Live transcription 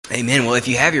Amen. Well, if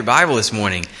you have your Bible this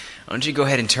morning, why don't you go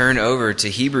ahead and turn over to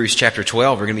Hebrews chapter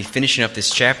 12. We're going to be finishing up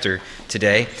this chapter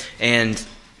today. And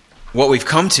what we've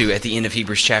come to at the end of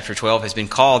Hebrews chapter 12 has been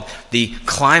called the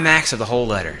climax of the whole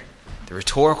letter, the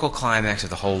rhetorical climax of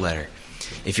the whole letter.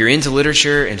 If you're into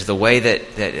literature, into the way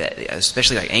that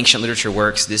especially like ancient literature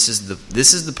works, this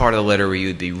is the part of the letter where you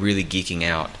would be really geeking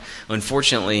out.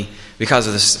 Unfortunately, because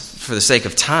of this, for the sake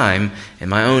of time and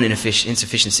my own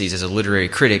insufficiencies as a literary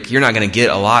critic, you're not going to get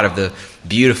a lot of the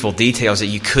beautiful details that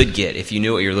you could get if you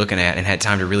knew what you're looking at and had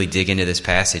time to really dig into this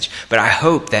passage. But I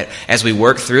hope that as we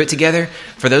work through it together,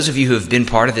 for those of you who have been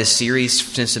part of this series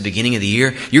since the beginning of the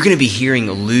year, you're going to be hearing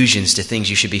allusions to things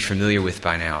you should be familiar with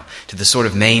by now, to the sort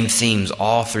of main themes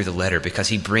all through the letter, because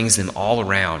he brings them all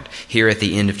around here at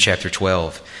the end of chapter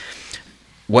 12.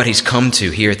 What he's come to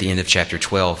here at the end of chapter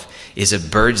 12 is a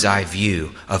bird's eye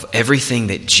view of everything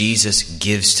that Jesus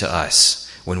gives to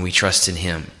us when we trust in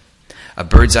him. A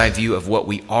bird's eye view of what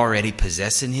we already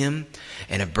possess in him,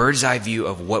 and a bird's eye view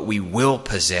of what we will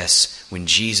possess when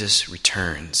Jesus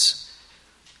returns.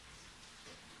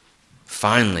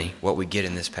 Finally, what we get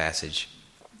in this passage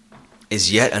is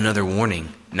yet another warning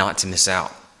not to miss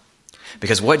out.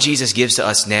 Because what Jesus gives to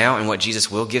us now and what Jesus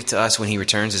will give to us when he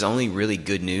returns is only really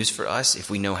good news for us if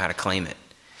we know how to claim it.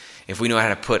 If we know how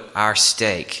to put our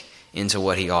stake into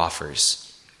what he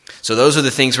offers. So those are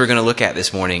the things we're going to look at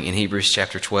this morning in Hebrews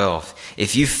chapter 12.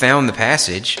 If you found the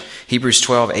passage, Hebrews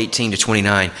 12, 18 to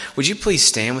 29, would you please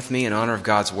stand with me in honor of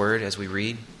God's word as we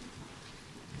read?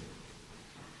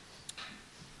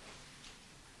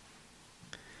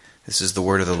 This is the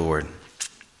word of the Lord.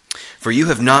 For you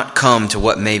have not come to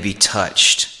what may be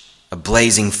touched, a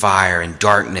blazing fire and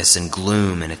darkness and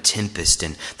gloom and a tempest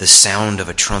and the sound of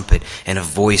a trumpet and a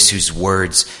voice whose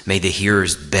words made the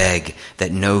hearers beg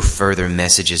that no further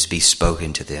messages be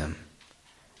spoken to them.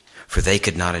 For they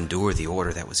could not endure the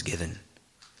order that was given.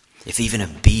 If even a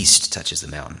beast touches the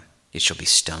mountain, it shall be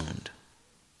stoned.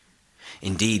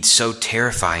 Indeed, so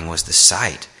terrifying was the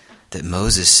sight that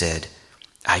Moses said,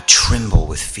 I tremble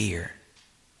with fear.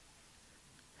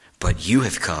 But you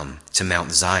have come to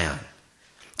Mount Zion,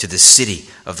 to the city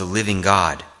of the living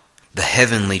God, the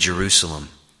heavenly Jerusalem,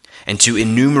 and to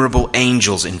innumerable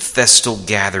angels in festal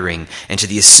gathering, and to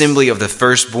the assembly of the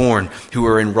firstborn who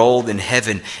are enrolled in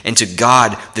heaven, and to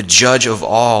God, the judge of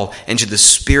all, and to the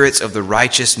spirits of the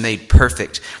righteous made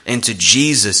perfect, and to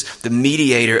Jesus, the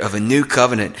mediator of a new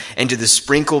covenant, and to the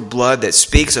sprinkled blood that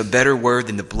speaks a better word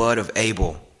than the blood of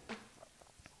Abel.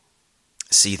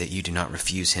 See that you do not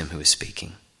refuse him who is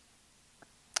speaking.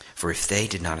 For if they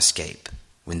did not escape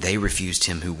when they refused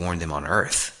him who warned them on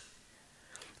earth,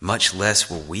 much less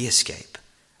will we escape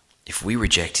if we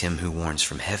reject him who warns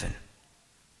from heaven.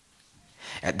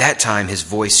 At that time his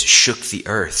voice shook the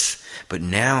earth, but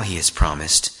now he has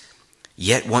promised,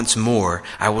 yet once more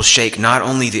I will shake not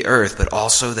only the earth but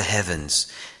also the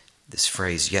heavens. This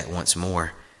phrase, yet once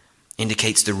more,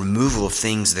 indicates the removal of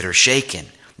things that are shaken,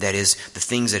 that is, the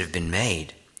things that have been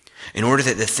made, in order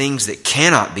that the things that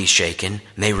cannot be shaken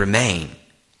may remain.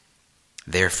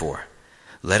 Therefore,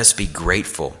 let us be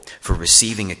grateful for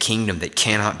receiving a kingdom that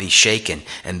cannot be shaken,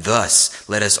 and thus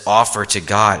let us offer to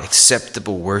God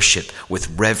acceptable worship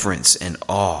with reverence and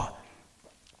awe.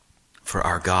 For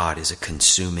our God is a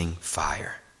consuming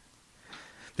fire.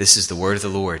 This is the word of the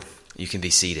Lord. You can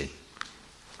be seated.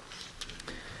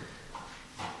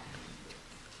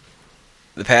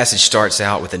 The passage starts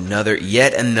out with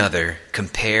yet another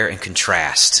compare and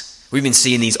contrast. We've been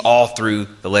seeing these all through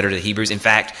the letter to the Hebrews. In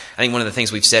fact, I think one of the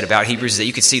things we've said about Hebrews is that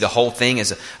you could see the whole thing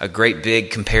as a great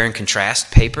big compare and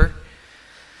contrast paper.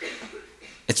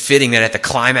 It's fitting that at the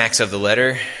climax of the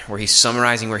letter, where he's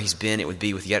summarizing where he's been, it would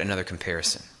be with yet another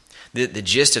comparison. The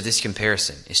gist of this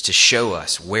comparison is to show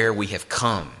us where we have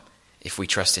come if we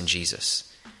trust in Jesus.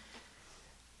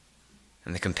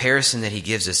 And the comparison that he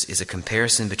gives us is a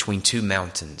comparison between two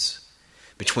mountains.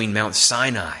 Between Mount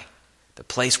Sinai, the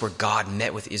place where God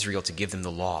met with Israel to give them the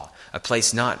law, a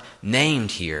place not named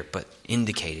here, but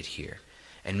indicated here.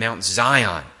 And Mount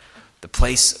Zion, the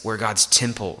place where God's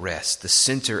temple rests, the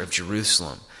center of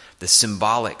Jerusalem, the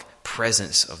symbolic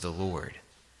presence of the Lord.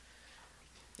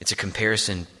 It's a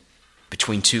comparison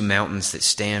between two mountains that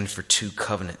stand for two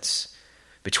covenants,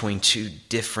 between two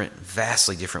different,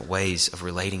 vastly different ways of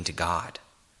relating to God.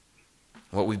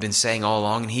 What we've been saying all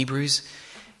along in Hebrews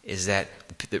is that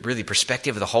the really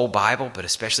perspective of the whole Bible, but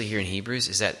especially here in Hebrews,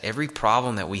 is that every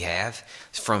problem that we have,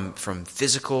 from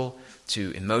physical to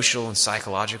emotional and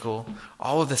psychological,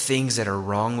 all of the things that are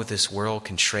wrong with this world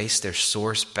can trace their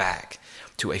source back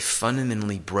to a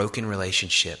fundamentally broken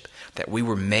relationship that we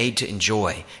were made to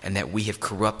enjoy and that we have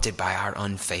corrupted by our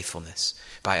unfaithfulness,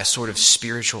 by a sort of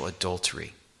spiritual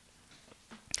adultery.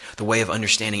 The way of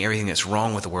understanding everything that's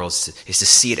wrong with the world is to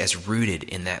see it as rooted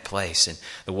in that place. And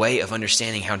the way of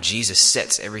understanding how Jesus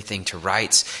sets everything to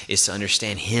rights is to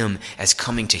understand him as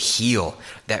coming to heal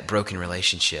that broken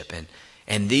relationship.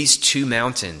 And these two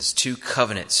mountains, two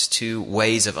covenants, two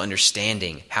ways of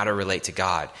understanding how to relate to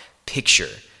God, picture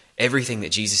everything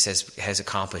that Jesus has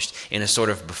accomplished in a sort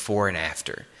of before and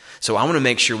after. So I want to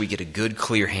make sure we get a good,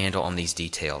 clear handle on these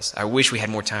details. I wish we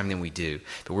had more time than we do,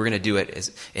 but we're going to do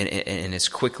it in as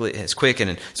quick and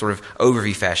in sort of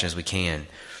overview fashion as we can.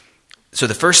 So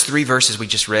the first 3 verses we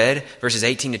just read, verses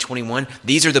 18 to 21,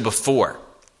 these are the before.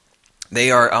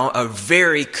 They are a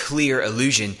very clear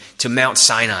allusion to Mount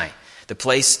Sinai, the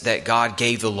place that God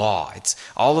gave the law. It's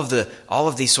all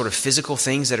of these sort of physical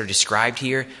things that are described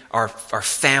here are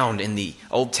found in the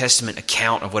Old Testament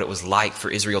account of what it was like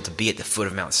for Israel to be at the foot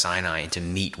of Mount Sinai and to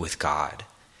meet with God.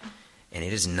 And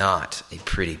it is not a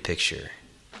pretty picture.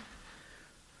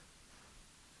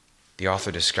 The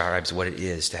author describes what it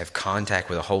is to have contact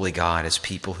with a holy God as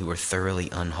people who are thoroughly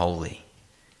unholy.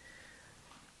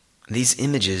 These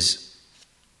images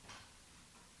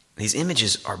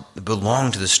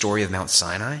belong to the story of Mount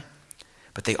Sinai,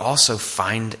 but they also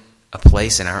find a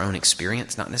place in our own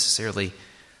experience, not necessarily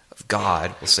of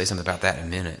God. We'll say something about that in a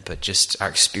minute, but just our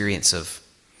experience of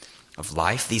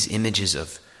life. These images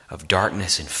of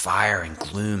darkness and fire and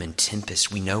gloom and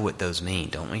tempest, we know what those mean,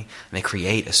 don't we? And they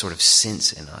create a sort of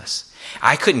sense in us.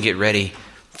 I couldn't get ready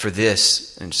for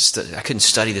this, and I couldn't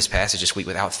study this passage this week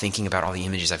without thinking about all the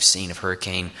images I've seen of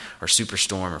hurricane or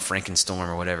superstorm or Frankenstorm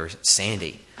or whatever,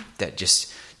 Sandy, that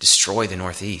just destroyed the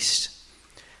Northeast.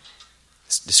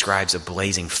 This describes a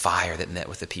blazing fire that met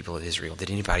with the people of Israel. Did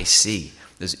anybody see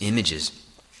those images,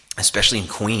 especially in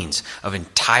Queens, of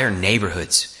entire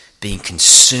neighborhoods being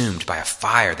consumed by a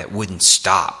fire that wouldn't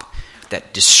stop,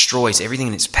 that destroys everything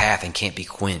in its path and can't be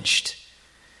quenched?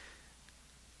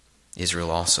 Israel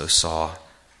also saw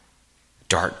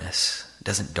darkness.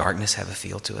 Doesn't darkness have a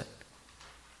feel to it?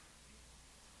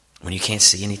 When you can't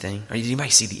see anything? Or did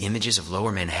anybody see the images of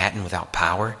Lower Manhattan without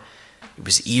power? It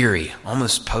was eerie,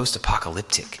 almost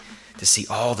post-apocalyptic, to see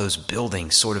all those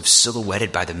buildings sort of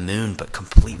silhouetted by the moon, but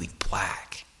completely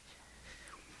black.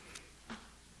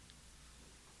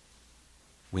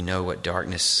 We know what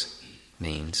darkness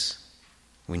means.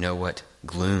 We know what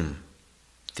gloom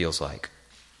feels like.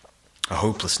 A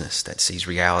hopelessness that sees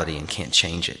reality and can't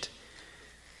change it.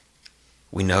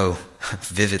 We know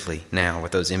vividly now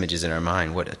with those images in our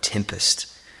mind what a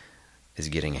tempest is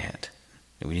getting at.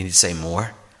 Do we need to say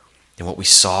more than what we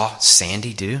saw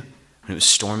Sandy do when it was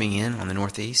storming in on the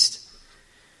Northeast?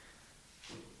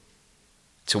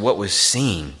 To what was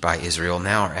seen by Israel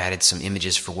now are added some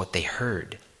images for what they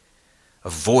heard. A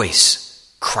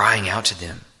voice crying out to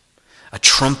them. A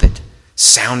trumpet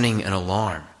sounding an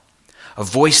alarm. A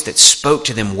voice that spoke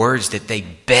to them words that they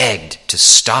begged to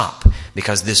stop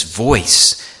because this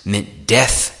voice meant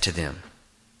death to them.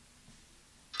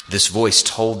 This voice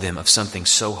told them of something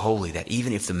so holy that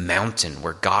even if the mountain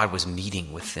where God was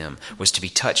meeting with them was to be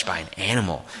touched by an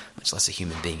animal, much less a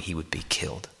human being, he would be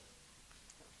killed.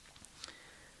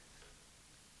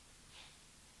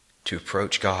 To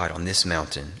approach God on this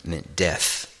mountain meant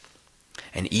death.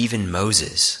 And even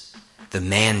Moses, the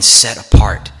man set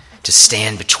apart to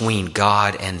stand between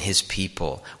God and his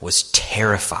people, was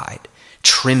terrified,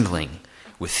 trembling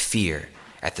with fear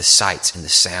at the sights and the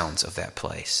sounds of that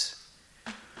place.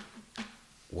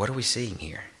 What are we seeing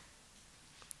here?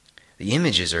 The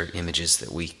images are images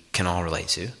that we can all relate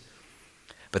to,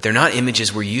 but they're not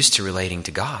images we're used to relating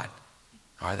to God,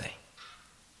 are they?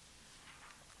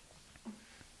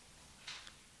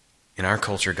 In our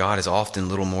culture, God is often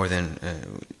little more than,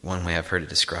 one way I've heard it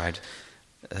described,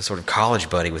 a sort of college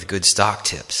buddy with good stock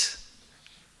tips.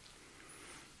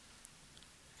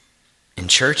 In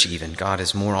church even, God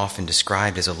is more often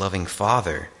described as a loving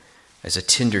father, as a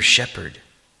tender shepherd,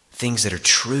 things that are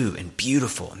true and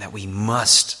beautiful and that we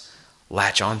must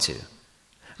latch onto.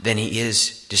 Then he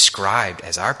is described,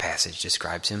 as our passage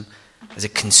describes him, as a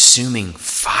consuming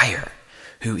fire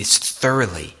who is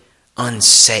thoroughly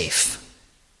unsafe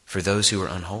for those who are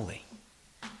unholy.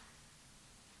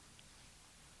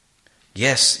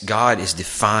 Yes, God is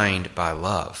defined by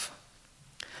love.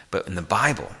 But in the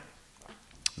Bible,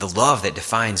 the love that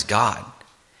defines God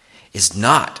is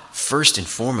not first and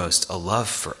foremost a love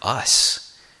for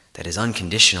us that is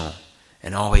unconditional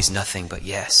and always nothing but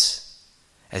yes,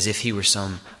 as if he were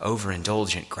some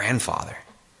overindulgent grandfather,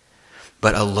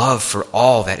 but a love for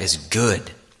all that is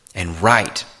good and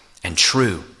right and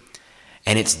true,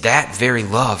 And it's that very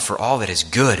love for all that is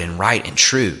good and right and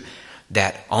true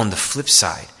that, on the flip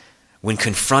side, when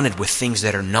confronted with things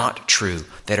that are not true,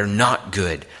 that are not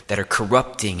good, that are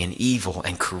corrupting and evil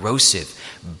and corrosive,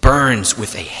 burns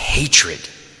with a hatred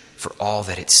for all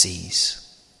that it sees.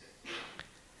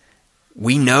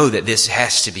 We know that this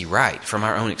has to be right from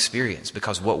our own experience,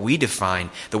 because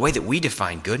the way that we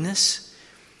define goodness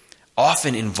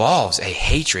often involves a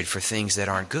hatred for things that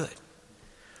aren't good.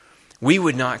 We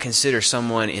would not consider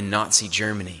someone in Nazi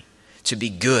Germany to be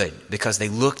good because they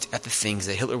looked at the things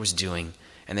that Hitler was doing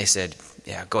and they said,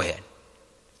 yeah, go ahead.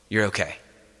 You're okay.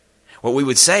 What we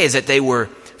would say is that they were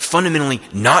fundamentally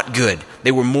not good.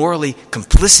 They were morally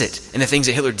complicit in the things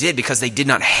that Hitler did because they did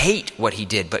not hate what he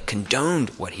did, but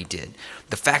condoned what he did.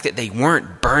 The fact that they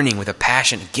weren't burning with a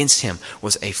passion against him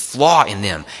was a flaw in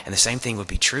them. And the same thing would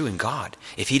be true in God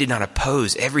if he did not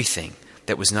oppose everything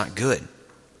that was not good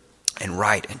and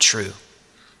right and true.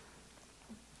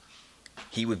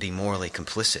 He would be morally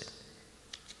complicit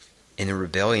in the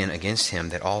rebellion against him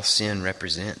that all sin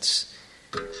represents.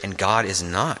 And God is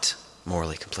not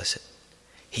morally complicit.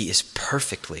 He is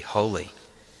perfectly holy.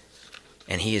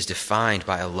 And he is defined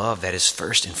by a love that is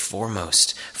first and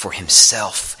foremost for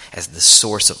himself as the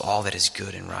source of all that is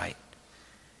good and right.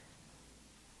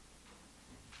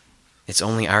 It's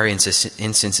only our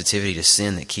insensitivity to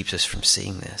sin that keeps us from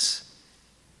seeing this.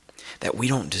 That we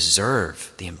don't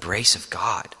deserve the embrace of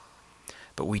God,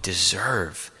 but we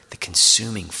deserve the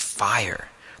consuming fire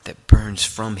that burns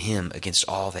from him against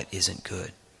all that isn't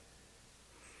good.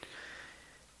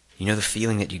 You know the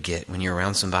feeling that you get when you're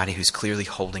around somebody who's clearly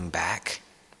holding back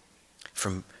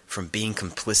from being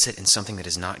complicit in something that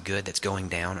is not good, that's going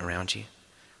down around you?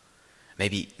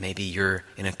 Maybe you're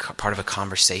in a part of a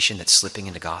conversation that's slipping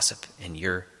into gossip, and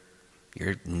you're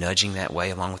nudging that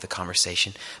way along with the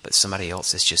conversation, but somebody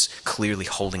else is just clearly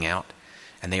holding out,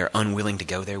 and they are unwilling to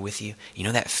go there with you. You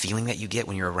know that feeling that you get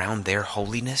when you're around their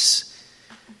holiness?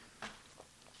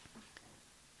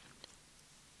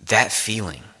 That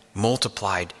feeling,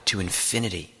 multiplied to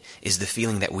infinity, is the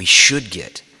feeling that we should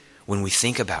get when we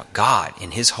think about God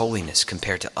in his holiness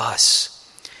compared to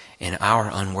us in our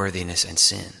unworthiness and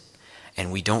sin.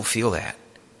 And we don't feel that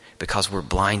because we're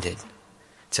blinded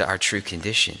to our true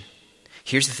condition.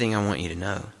 Here's the thing I want you to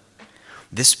know.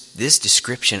 This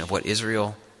description of what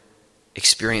Israel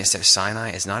experienced at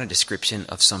Sinai is not a description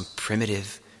of some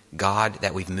primitive God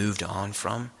that we've moved on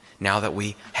from now that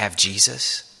we have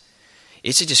Jesus.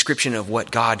 It's a description of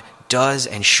what God does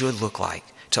and should look like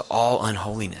to all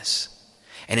unholiness.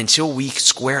 And until we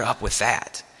square up with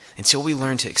that, until we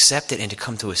learn to accept it and to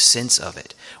come to a sense of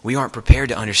it, we aren't prepared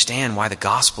to understand why the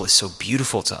gospel is so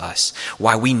beautiful to us,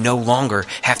 why we no longer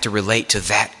have to relate to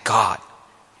that God,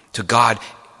 to God,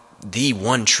 the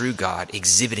one true God,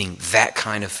 exhibiting that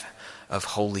kind of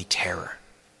holy terror.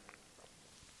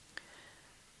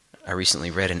 I recently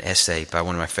read an essay by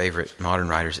one of my favorite modern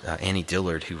writers, Annie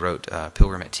Dillard, who wrote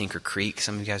Pilgrim at Tinker Creek.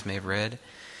 Some of you guys may have read.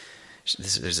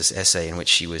 There's this essay in which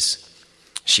she was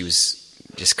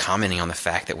just commenting on the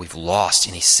fact that we've lost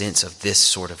any sense of this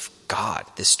sort of God,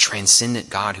 this transcendent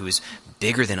God who is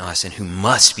bigger than us and who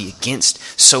must be against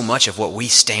so much of what we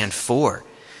stand for.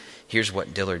 Here's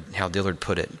how Dillard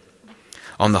put it.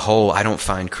 On the whole, I don't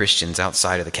find Christians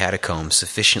outside of the catacombs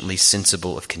sufficiently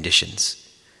sensible of conditions.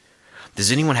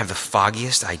 Does anyone have the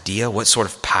foggiest idea what sort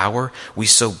of power we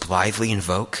so blithely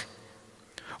invoke?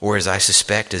 Or, as I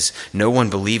suspect, does no one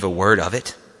believe a word of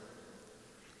it?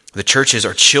 The churches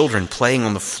are children playing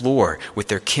on the floor with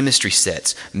their chemistry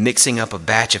sets, mixing up a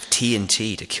batch of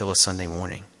TNT to kill a Sunday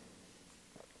morning.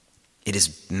 It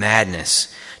is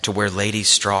madness to wear ladies'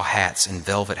 straw hats and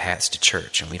velvet hats to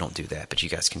church, and we don't do that, but you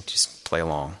guys can just play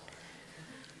along.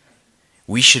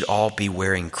 We should all be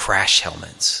wearing crash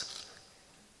helmets.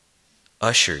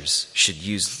 Ushers should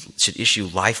issue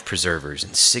life preservers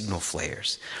and signal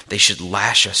flares. They should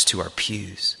lash us to our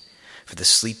pews. For the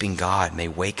sleeping God may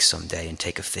wake someday and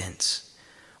take offense,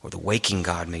 or the waking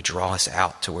God may draw us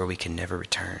out to where we can never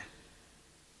return.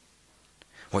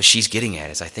 What she's getting at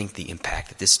is, I think, the impact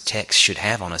that this text should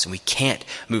have on us, and we can't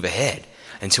move ahead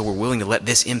until we're willing to let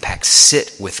this impact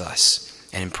sit with us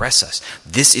and impress us.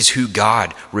 This is who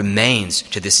God remains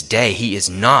to this day. He is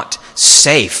not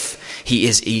safe. He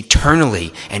is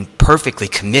eternally and perfectly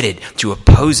committed to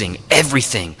opposing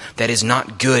everything that is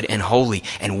not good and holy.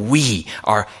 And we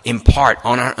are, in part,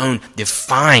 on our own,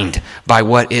 defined by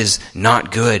what is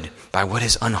not good, by what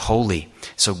is unholy.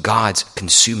 So God's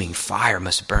consuming fire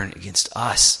must burn against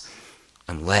us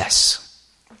unless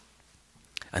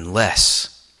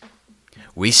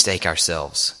we stake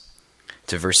ourselves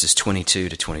to verses 22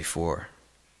 to 24.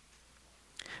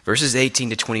 Verses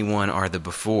 18 to 21 are the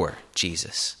before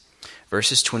Jesus.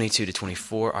 Verses 22 to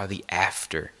 24 are the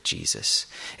after Jesus.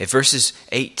 If verses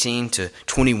 18 to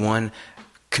 21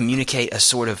 communicate a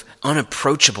sort of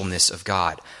unapproachableness of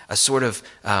God, a sort of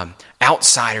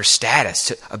outsider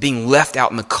status, of being left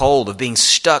out in the cold, of being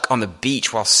stuck on the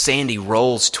beach while Sandy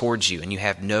rolls towards you and you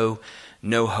have no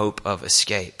hope of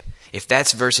escape. If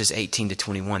that's verses 18 to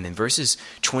 21, then verses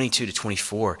 22 to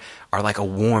 24 are like a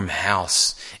warm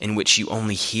house in which you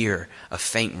only hear a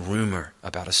faint rumor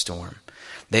about a storm.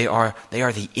 They are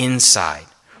the inside.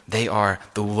 They are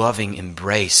the loving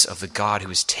embrace of the God who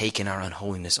has taken our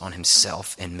unholiness on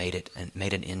himself and made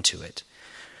an end to it.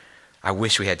 I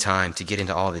wish we had time to get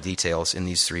into all the details in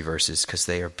these 3 verses because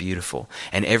they are beautiful.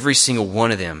 And every single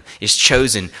one of them is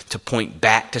chosen to point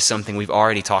back to something we've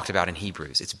already talked about in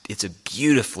Hebrews. It's a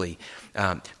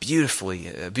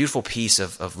beautiful piece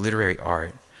of literary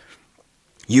art.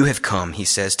 You have come, he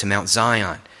says, to Mount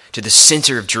Zion, to the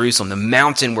center of Jerusalem, the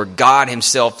mountain where God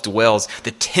himself dwells,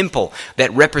 the temple that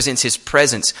represents his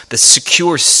presence, the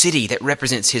secure city that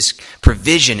represents his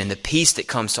provision and the peace that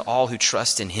comes to all who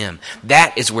trust in him.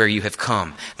 That is where you have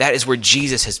come. That is where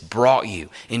Jesus has brought you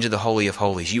into the Holy of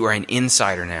Holies. You are an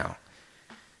insider now.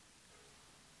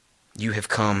 You have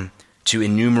come to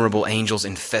innumerable angels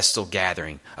in festal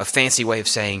gathering, a fancy way of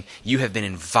saying you have been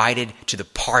invited to the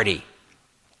party.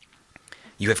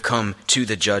 You have come to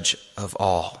the judge of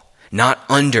all, not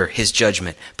under his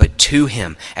judgment, but to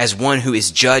him as one who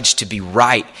is judged to be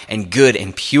right and good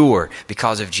and pure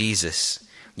because of Jesus.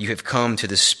 You have come to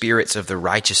the spirits of the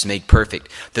righteous made perfect,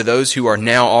 to those who are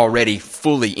now already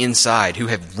fully inside, who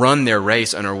have run their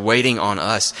race and are waiting on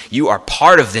us. You are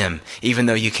part of them, even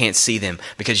though you can't see them,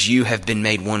 because you have been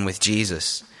made one with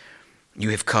Jesus.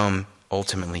 You have come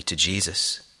ultimately to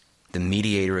Jesus, the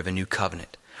mediator of a new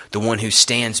covenant, the one who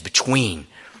stands between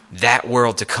that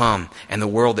world to come and the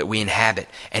world that we inhabit,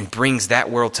 and brings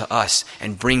that world to us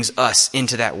and brings us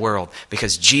into that world,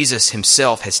 because Jesus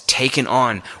himself has taken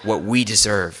on what we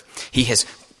deserve. He has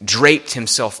draped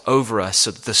himself over us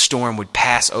so that the storm would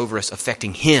pass over us,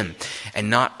 affecting him and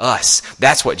not us.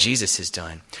 That's what Jesus has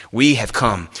done. We have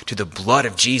come to the blood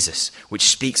of Jesus, which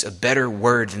speaks a better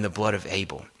word than the blood of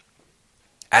Abel.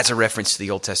 As a reference to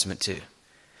the Old Testament too.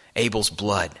 Abel's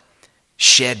blood,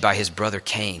 shed by his brother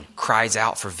Cain, cries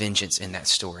out for vengeance in that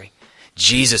story.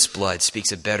 Jesus' blood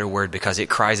speaks a better word because it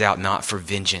cries out not for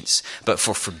vengeance, but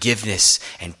for forgiveness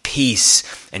and peace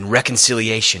and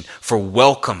reconciliation, for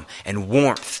welcome and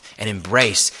warmth and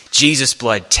embrace. Jesus'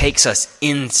 blood takes us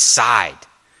inside.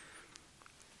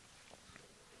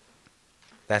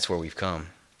 That's where we've come.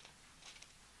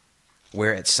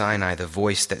 Where at Sinai the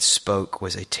voice that spoke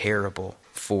was a terrible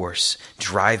force,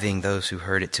 driving those who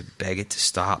heard it to beg it to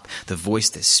stop. The voice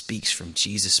that speaks from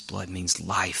Jesus' blood means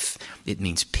life. It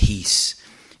means peace.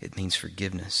 It means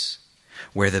forgiveness.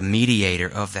 Where the mediator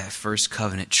of that first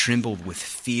covenant trembled with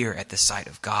fear at the sight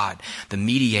of God, the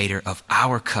mediator of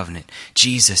our covenant,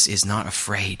 Jesus, is not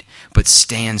afraid, but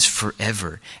stands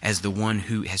forever as the one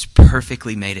who has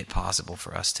perfectly made it possible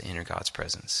for us to enter God's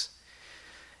presence.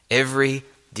 Every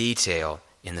detail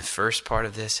in the first part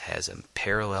of this has a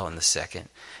parallel in the second,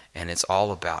 and it's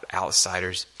all about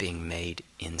outsiders being made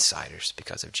insiders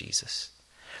because of Jesus.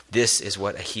 This is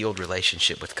what a healed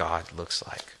relationship with God looks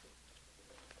like.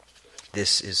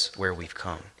 This is where we've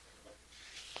come.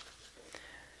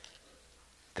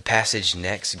 The passage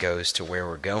next goes to where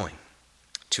we're going,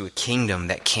 to a kingdom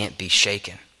that can't be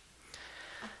shaken.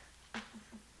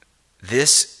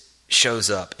 This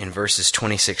shows up in verses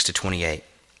 26 to 28.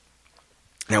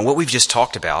 Now, what we've just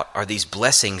talked about are these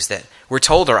blessings that we're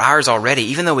told are ours already,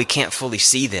 even though we can't fully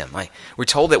see them. Like, we're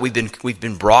told that we've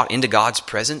been brought into God's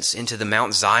presence, into the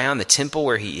Mount Zion, the temple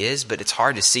where he is, but it's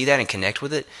hard to see that and connect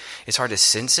with it. It's hard to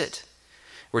sense it.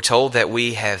 We're told that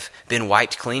we have been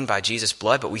wiped clean by Jesus'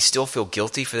 blood, but we still feel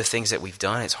guilty for the things that we've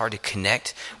done. It's hard to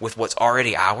connect with what's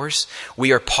already ours.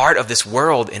 We are part of this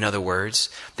world, in other words,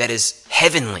 that is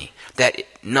heavenly, that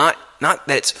not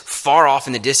that it's far off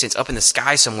in the distance, up in the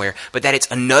sky somewhere, but that it's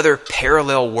another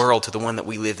parallel world to the one that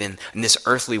we live in this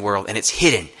earthly world, and it's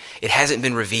hidden. It hasn't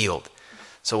been revealed.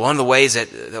 So one of the ways that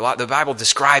the Bible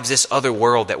describes this other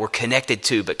world that we're connected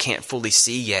to but can't fully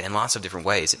see yet in lots of different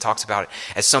ways. It talks about it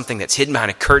as something that's hidden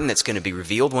behind a curtain that's going to be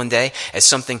revealed one day, as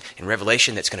something in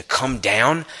Revelation that's going to come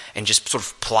down and just sort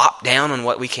of plop down on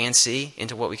what we can see,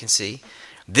 into what we can see.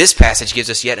 This passage gives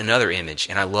us yet another image,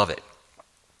 and I love it.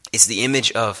 It's the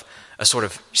image of a sort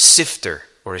of sifter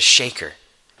or a shaker.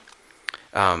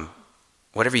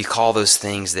 Whatever you call those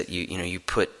things that you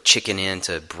put chicken in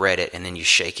to bread it and then you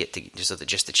shake it just so that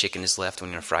just the chicken is left when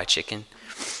you're going to fry chicken.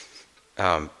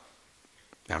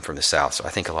 I'm from the South, so I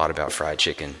think a lot about fried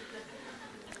chicken.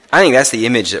 I think that's the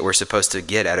image that we're supposed to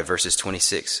get out of verses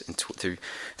 26 and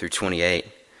through 28.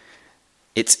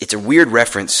 It's a weird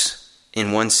reference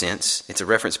in one sense. It's a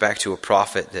reference back to a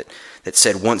prophet that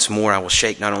said, once more I will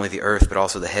shake not only the earth but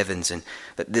also the heavens, and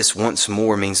that this once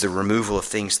more means the removal of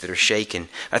things that are shaken.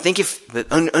 I think if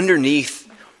underneath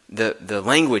the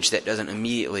language that doesn't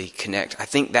immediately connect, I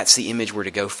think that's the image we're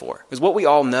to go for. Because what we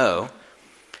all know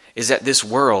is that this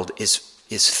world is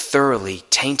thoroughly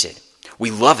tainted.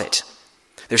 We love it.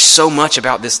 There's so much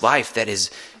about this life that is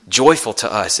joyful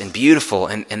to us and beautiful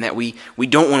and that we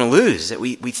don't want to lose, that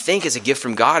we think is a gift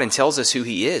from God and tells us who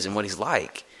He is and what He's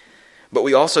like. But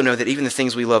we also know that even the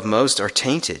things we love most are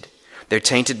tainted. They're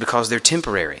tainted because they're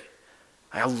temporary.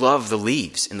 I love the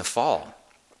leaves in the fall,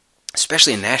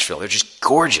 especially in Nashville. They're just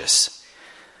gorgeous.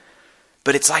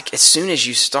 But it's like as soon as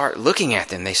you start looking at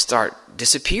them, they start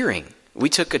disappearing. We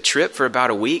took a trip for about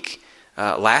a week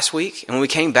last week, and when we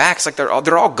came back, it's like they're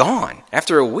all gone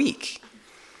after a week.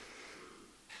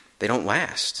 They don't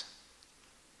last.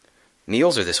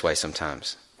 Meals are this way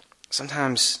sometimes.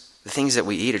 Sometimes the things that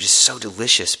we eat are just so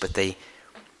delicious, but the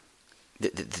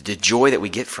joy that we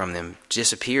get from them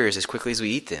disappears as quickly as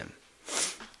we eat them.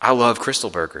 I love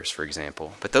Crystal Burgers, for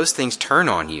example, but those things turn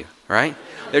on you, right?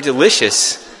 They're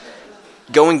delicious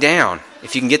going down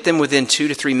if you can get them within 2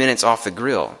 to 3 minutes off the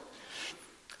grill.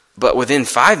 But within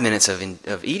 5 minutes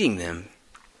of eating them,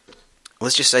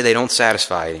 let's just say they don't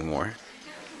satisfy anymore.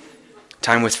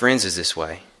 Time with friends is this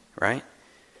way, right?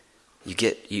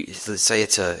 Let's say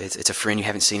it's a friend you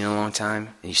haven't seen in a long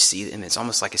time, and you see them. It's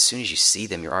almost like as soon as you see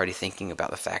them, you're already thinking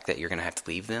about the fact that you're going to have to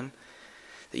leave them.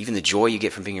 That even the joy you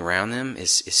get from being around them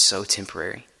is so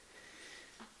temporary.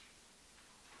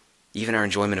 Even our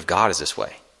enjoyment of God is this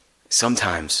way.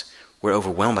 Sometimes we're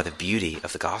overwhelmed by the beauty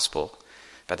of the gospel,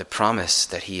 by the promise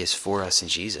that He is for us in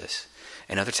Jesus.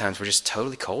 And other times we're just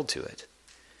totally cold to it.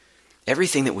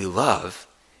 Everything that we love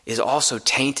is also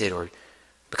tainted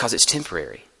because it's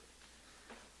temporary.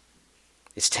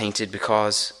 It's tainted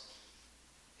because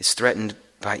it's threatened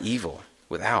by evil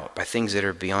without, by things that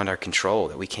are beyond our control,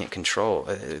 that we can't control,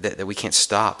 that we can't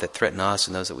stop, that threaten us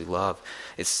and those that we love.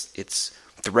 It's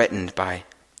threatened by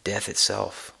death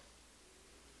itself.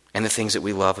 And the things that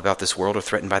we love about this world are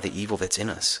threatened by the evil that's in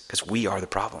us, because we are the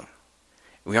problem.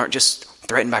 We aren't just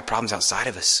threatened by problems outside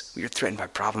of us. We are threatened by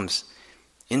problems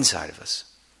inside of us.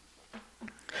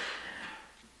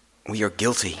 We are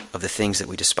guilty of the things that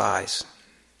we despise.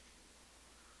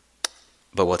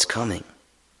 But what's coming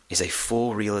is a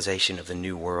full realization of the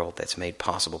new world that's made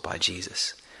possible by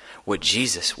Jesus. What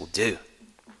Jesus will do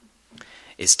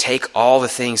is take all the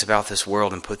things about this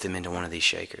world and put them into one of these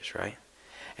shakers, right?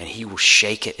 And He will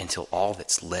shake it until all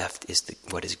that's left is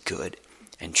what is good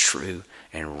and true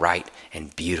and right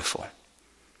and beautiful.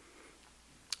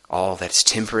 All that is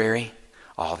temporary,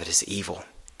 all that is evil,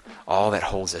 all that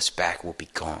holds us back will be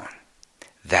gone.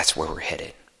 That's where we're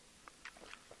headed.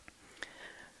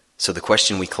 So the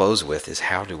question we close with is,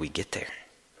 how do we get there?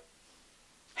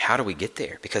 How do we get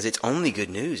there? Because it's only good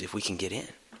news if we can get in.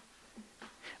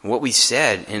 And what we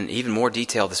said in even more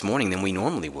detail this morning than we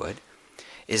normally would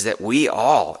is that we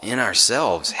all in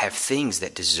ourselves have things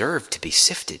that deserve to be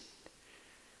sifted.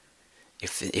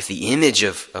 If the image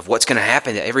of what's going to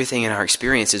happen to everything in our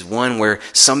experience is one where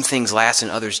some things last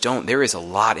and others don't, there is a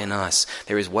lot in us.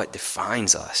 There is what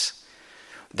defines us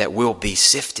that will be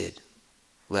sifted,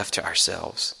 left to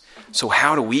ourselves. So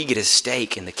how do we get a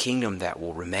stake in the kingdom that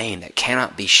will remain, that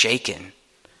cannot be shaken?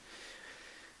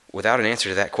 Without an answer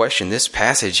to that question, this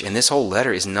passage and this whole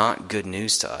letter is not good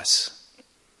news to us.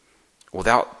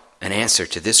 Without an answer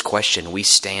to this question, we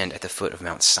stand at the foot of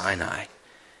Mount Sinai,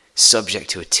 subject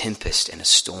to a tempest and a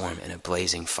storm and a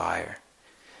blazing fire.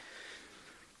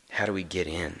 How do we get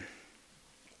in?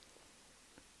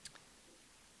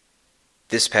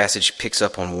 This passage picks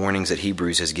up on warnings that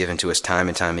Hebrews has given to us time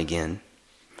and time again.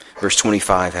 Verse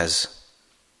 25 has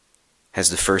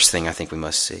the first thing I think we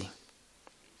must see.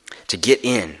 To get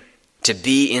in, to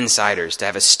be insiders, to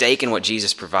have a stake in what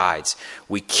Jesus provides,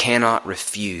 we cannot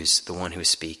refuse the one who is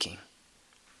speaking.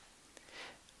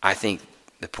 I think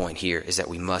the point here is that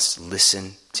we must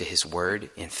listen to His word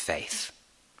in faith.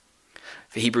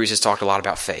 Hebrews has talked a lot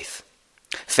about faith.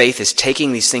 Faith is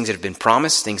taking these things that have been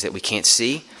promised, things that we can't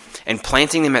see, and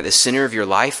planting them at the center of your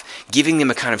life, giving them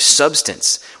a kind of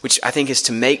substance, which I think is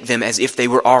to make them as if they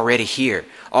were already here,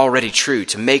 already true,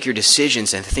 to make your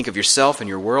decisions and to think of yourself and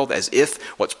your world as if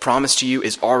what's promised to you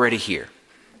is already here.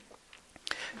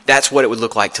 That's what it would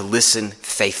look like to listen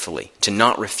faithfully, to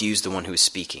not refuse the one who is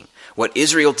speaking. What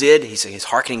Israel did, he's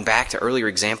hearkening back to earlier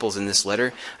examples in this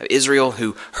letter of Israel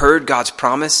who heard God's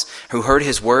promise, who heard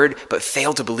his word, but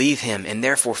failed to believe him and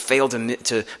therefore failed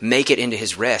to make it into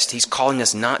his rest. He's calling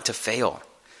us not to fail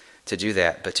to do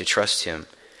that, but to trust him,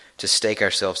 to stake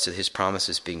ourselves to his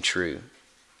promises being true.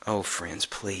 Oh, friends,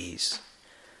 please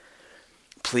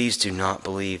do not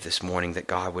believe this morning that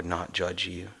God would not judge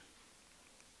you.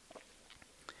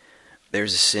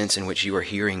 There's a sense in which you are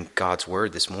hearing God's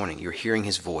word this morning. You're hearing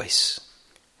his voice.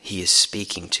 He is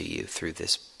speaking to you through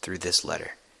this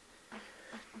letter.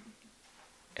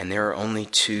 And there are only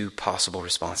two possible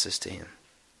responses to him.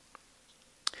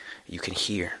 You can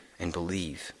hear and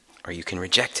believe, or you can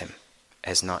reject him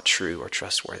as not true or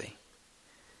trustworthy.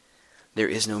 There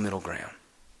is no middle ground.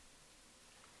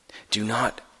 Do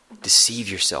not deceive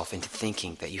yourself into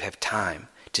thinking that you have time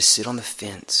to sit on the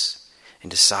fence and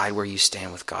decide where you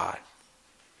stand with God,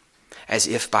 as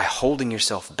if by holding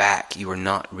yourself back, you are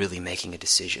not really making a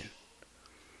decision.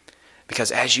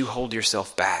 Because as you hold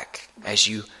yourself back, as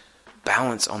you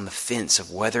balance on the fence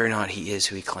of whether or not he is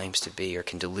who he claims to be or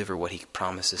can deliver what he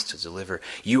promises to deliver,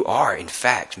 you are, in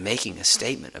fact, making a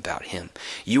statement about him.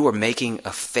 You are making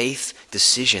a faith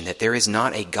decision that there is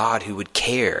not a God who would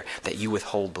care that you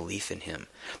withhold belief in him.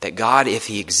 That God, if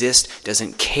he exists,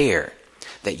 doesn't care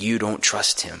that you don't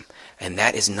trust him. And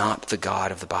that is not the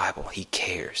God of the Bible. He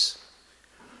cares.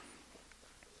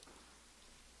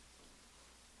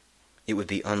 It would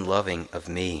be unloving of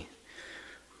me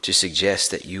to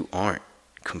suggest that you aren't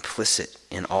complicit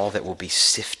in all that will be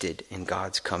sifted in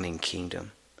God's coming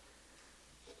kingdom.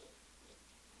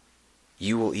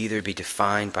 You will either be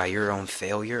defined by your own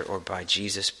failure or by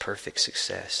Jesus' perfect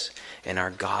success. And our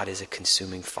God is a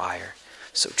consuming fire.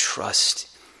 So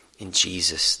trust in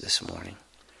Jesus this morning.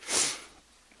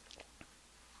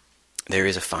 There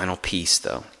is a final piece,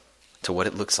 though, to what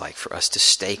it looks like for us to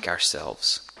stake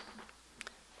ourselves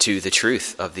to the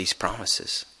truth of these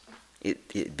promises.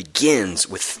 It begins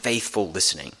with faithful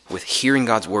listening, with hearing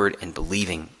God's word and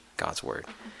believing God's word.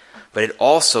 But it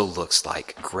also looks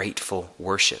like grateful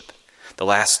worship. The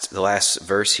last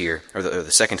verse here, or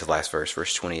the second to last verse,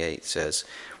 verse 28 says,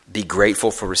 "Be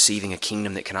grateful for receiving a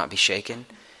kingdom that cannot be shaken,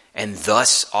 and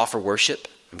thus offer worship."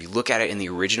 If you look at it in the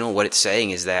original, what it's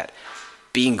saying is that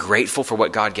being grateful for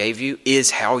what God gave you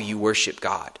is how you worship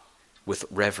God, with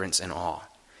reverence and awe.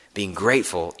 Being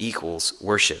grateful equals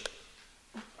worship.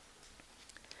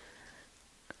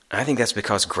 I think that's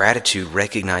because gratitude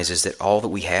recognizes that all that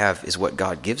we have is what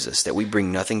God gives us, that we bring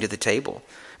nothing to the table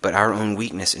but our own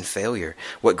weakness and failure.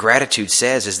 What gratitude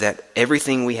says is that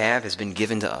everything we have has been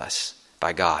given to us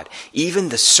by God. Even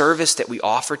the service that we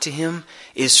offer to him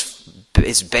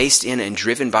is based in and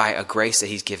driven by a grace that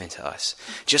he's given to us.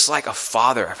 Just like a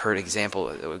father, I've heard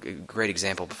a great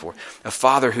example before, a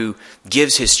father who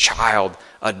gives his child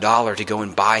 $1 to go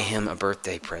and buy him a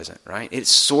birthday present, right?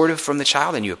 It's sort of from the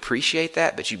child and you appreciate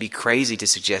that, but you'd be crazy to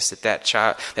suggest that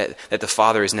child, that the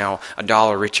father is now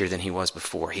 $1 richer than he was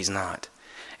before. He's not.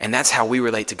 And that's how we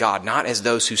relate to God, not as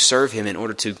those who serve him in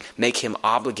order to make him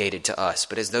obligated to us,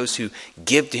 but as those who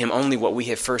give to him only what we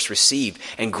have first received.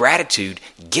 And gratitude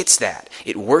gets that.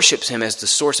 It worships him as the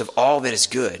source of all that is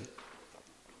good.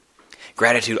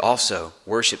 Gratitude also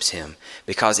worships him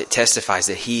because it testifies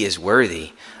that he is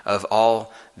worthy of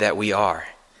all that we are.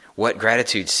 What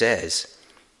gratitude says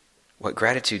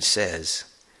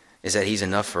is that he's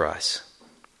enough for us,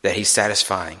 that he's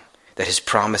satisfying, that his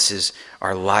promises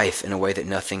are life in a way that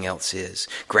nothing else is.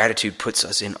 Gratitude puts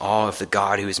us in awe of the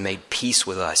God who has made peace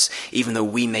with us, even though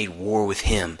we made war with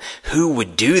him. Who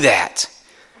would do that?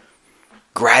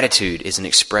 Gratitude is an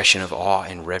expression of awe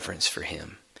and reverence for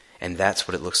him. And that's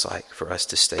what it looks like for us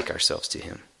to stake ourselves to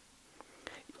him.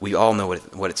 We all know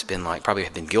what it's been like, probably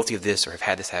have been guilty of this or have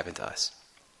had this happen to us.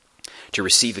 To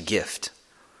receive a gift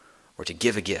or to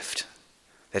give a gift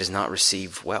that is not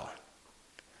received well.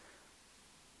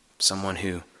 Someone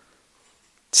who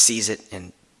sees it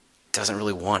and doesn't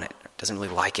really want it, doesn't really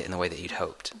like it in the way that you'd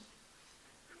hoped.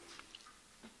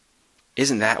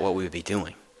 Isn't that what we would be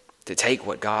doing? To take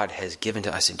what God has given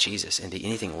to us in Jesus and be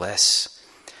anything less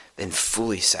than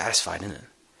fully satisfied in it.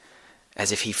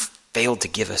 As if he failed to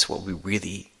give us what we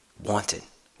really wanted,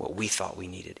 what we thought we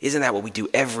needed. Isn't that what we do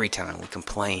every time we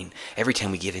complain, every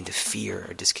time we give in to fear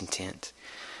or discontent?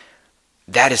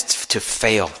 That is to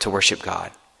fail to worship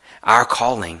God. Our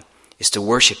calling is to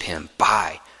worship him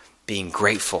by being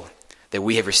grateful that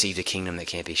we have received a kingdom that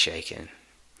can't be shaken.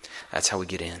 That's how we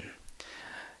get in.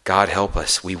 God help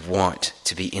us. We want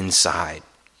to be inside.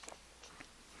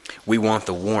 We want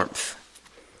the warmth,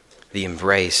 the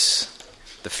embrace,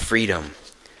 the freedom,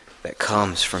 that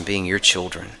comes from being your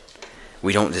children.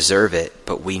 We don't deserve it,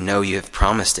 but we know you have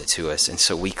promised it to us, and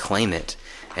so we claim it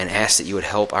and ask that you would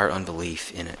help our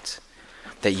unbelief in it,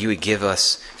 that you would give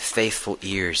us faithful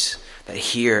ears that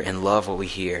hear and love what we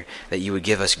hear, that you would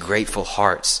give us grateful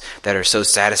hearts that are so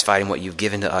satisfied in what you've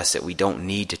given to us that we don't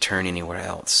need to turn anywhere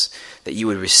else, that you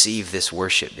would receive this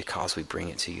worship because we bring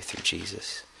it to you through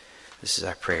Jesus. This is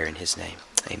our prayer in his name.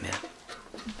 Amen.